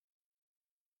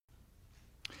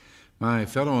My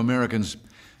fellow Americans,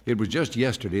 it was just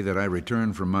yesterday that I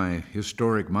returned from my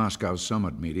historic Moscow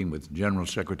summit meeting with General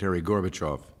Secretary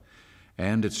Gorbachev.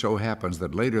 And it so happens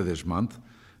that later this month,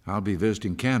 I'll be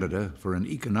visiting Canada for an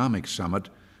economic summit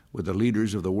with the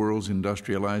leaders of the world's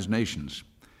industrialized nations.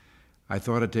 I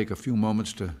thought I'd take a few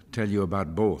moments to tell you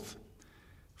about both.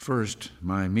 First,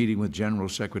 my meeting with General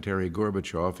Secretary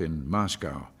Gorbachev in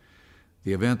Moscow.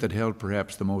 The event that held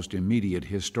perhaps the most immediate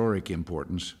historic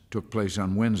importance took place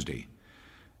on Wednesday.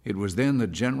 It was then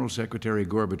that General Secretary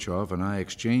Gorbachev and I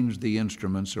exchanged the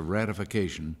instruments of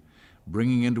ratification,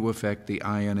 bringing into effect the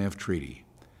INF Treaty.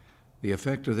 The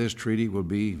effect of this treaty will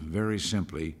be, very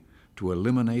simply, to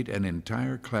eliminate an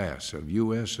entire class of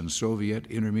U.S. and Soviet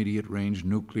intermediate-range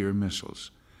nuclear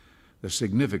missiles. The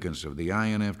significance of the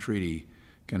INF Treaty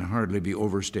can hardly be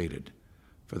overstated.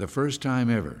 For the first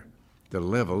time ever, the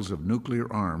levels of nuclear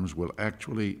arms will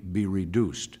actually be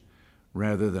reduced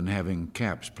rather than having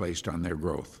caps placed on their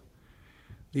growth.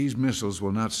 These missiles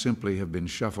will not simply have been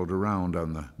shuffled around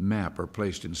on the map or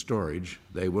placed in storage,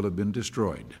 they will have been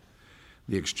destroyed.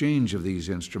 The exchange of these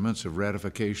instruments of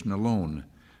ratification alone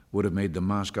would have made the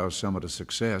Moscow summit a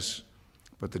success,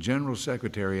 but the General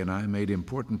Secretary and I made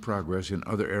important progress in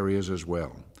other areas as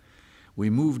well. We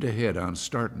moved ahead on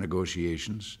START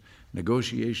negotiations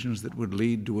that would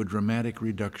lead to a dramatic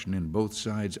reduction in both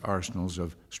sides' arsenals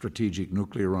of strategic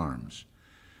nuclear arms.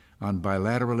 On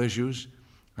bilateral issues,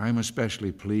 I'm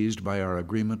especially pleased by our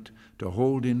agreement to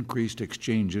hold increased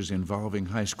exchanges involving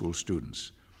high school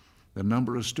students. The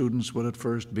number of students will at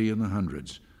first be in the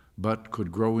hundreds, but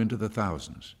could grow into the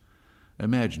thousands.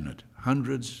 Imagine it,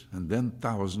 hundreds and then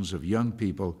thousands of young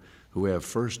people who have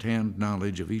first-hand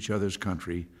knowledge of each other's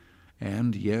country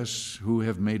and, yes, who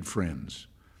have made friends.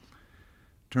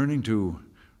 Turning to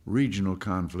regional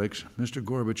conflicts, Mr.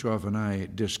 Gorbachev and I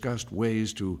discussed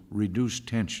ways to reduce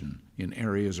tension in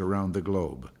areas around the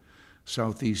globe: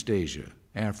 Southeast Asia,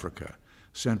 Africa,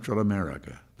 Central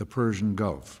America, the Persian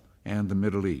Gulf, and the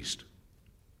Middle East.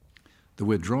 The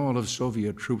withdrawal of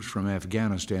Soviet troops from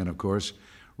Afghanistan, of course,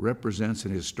 represents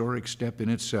an historic step in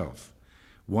itself,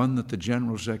 one that the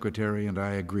General Secretary and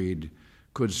I agreed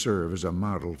could serve as a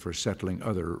model for settling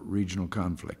other regional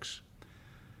conflicts.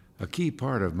 A key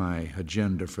part of my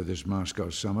agenda for this Moscow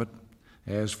summit,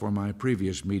 as for my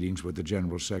previous meetings with the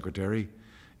General Secretary,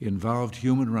 involved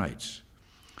human rights.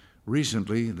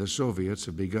 Recently, the Soviets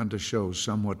have begun to show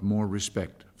somewhat more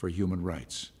respect for human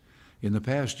rights. In the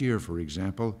past year, for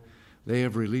example, they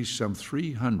have released some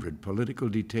 300 political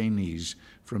detainees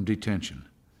from detention.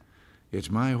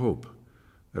 It's my hope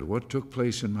that what took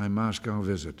place in my Moscow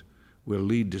visit will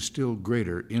lead to still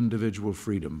greater individual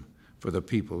freedom for the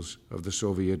peoples of the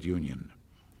Soviet Union.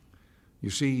 You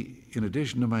see, in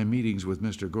addition to my meetings with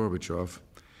Mr. Gorbachev,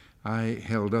 I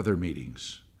held other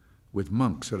meetings with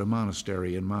monks at a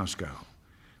monastery in Moscow,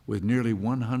 with nearly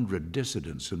 100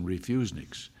 dissidents and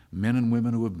refuseniks, men and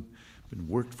women who have been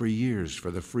worked for years for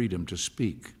the freedom to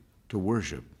speak, to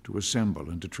worship, to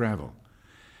assemble, and to travel,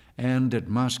 and at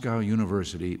Moscow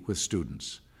University with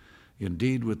students.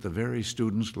 Indeed, with the very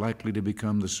students likely to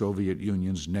become the Soviet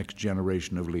Union's next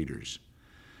generation of leaders.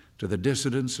 To the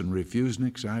dissidents and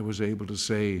refuseniks, I was able to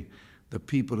say, the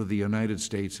people of the United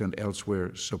States and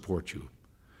elsewhere support you.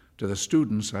 To the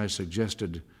students, I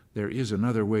suggested there is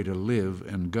another way to live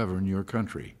and govern your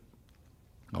country,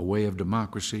 a way of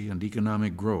democracy and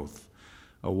economic growth,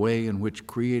 a way in which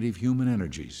creative human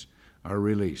energies are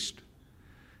released.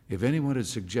 If anyone had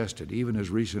suggested, even as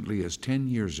recently as 10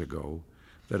 years ago,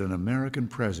 that an American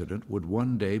president would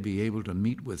one day be able to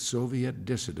meet with Soviet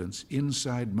dissidents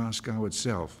inside Moscow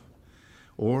itself,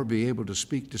 or be able to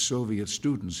speak to Soviet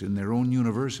students in their own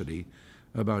university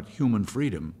about human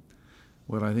freedom,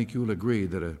 well, I think you'll agree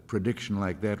that a prediction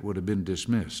like that would have been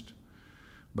dismissed.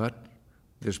 But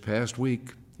this past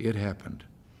week, it happened.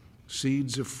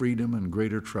 Seeds of freedom and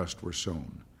greater trust were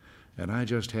sown, and I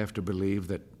just have to believe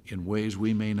that in ways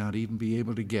we may not even be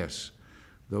able to guess,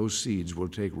 those seeds will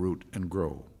take root and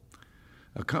grow.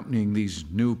 Accompanying these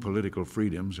new political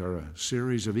freedoms are a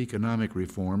series of economic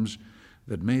reforms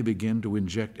that may begin to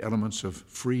inject elements of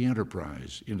free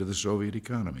enterprise into the Soviet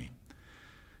economy.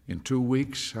 In 2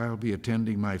 weeks, I'll be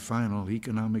attending my final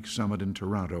economic summit in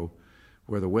Toronto,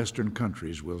 where the Western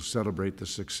countries will celebrate the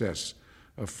success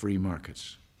of free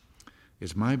markets.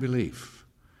 It's my belief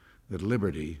that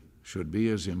liberty should be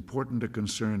as important a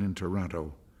concern in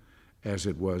Toronto as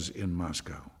it was in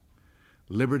Moscow.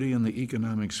 Liberty in the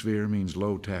economic sphere means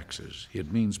low taxes.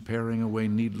 It means paring away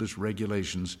needless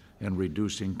regulations and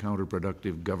reducing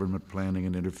counterproductive government planning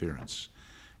and interference.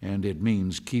 And it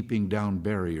means keeping down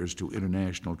barriers to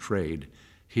international trade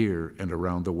here and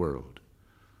around the world.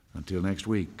 Until next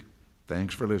week,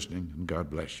 Thanks for listening, and God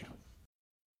bless you.